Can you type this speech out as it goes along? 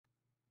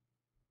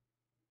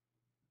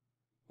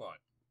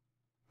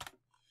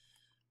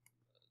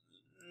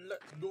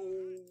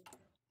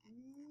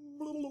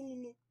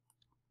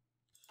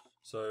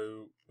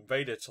So,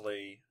 invade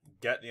Italy,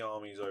 get the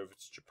armies over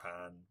to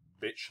Japan,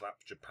 bitch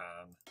slap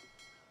Japan,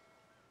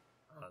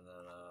 and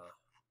then,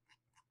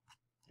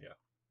 yeah.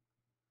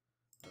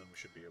 And then we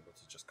should be able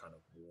to just kind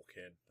of walk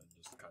in and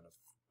just kind of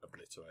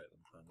obliterate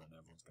them, and then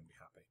everyone's going to be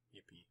happy.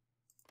 Yippee.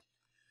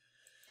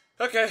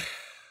 Okay.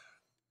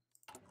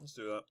 Let's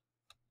do that.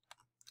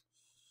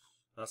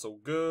 That's all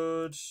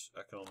good.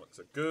 Economics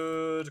are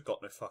good.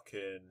 Got no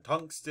fucking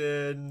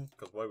tungsten.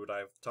 Because why would I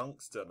have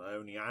tungsten? I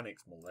only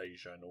annexed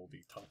Malaysia and all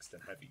the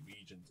tungsten heavy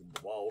regions in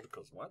the world.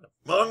 Because why the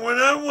fuck would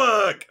that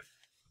work?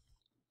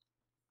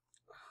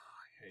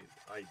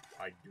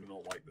 I do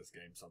not like this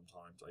game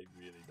sometimes. I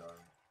really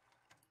don't.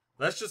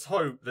 Let's just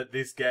hope that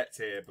this gets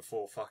here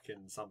before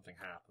fucking something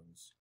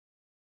happens.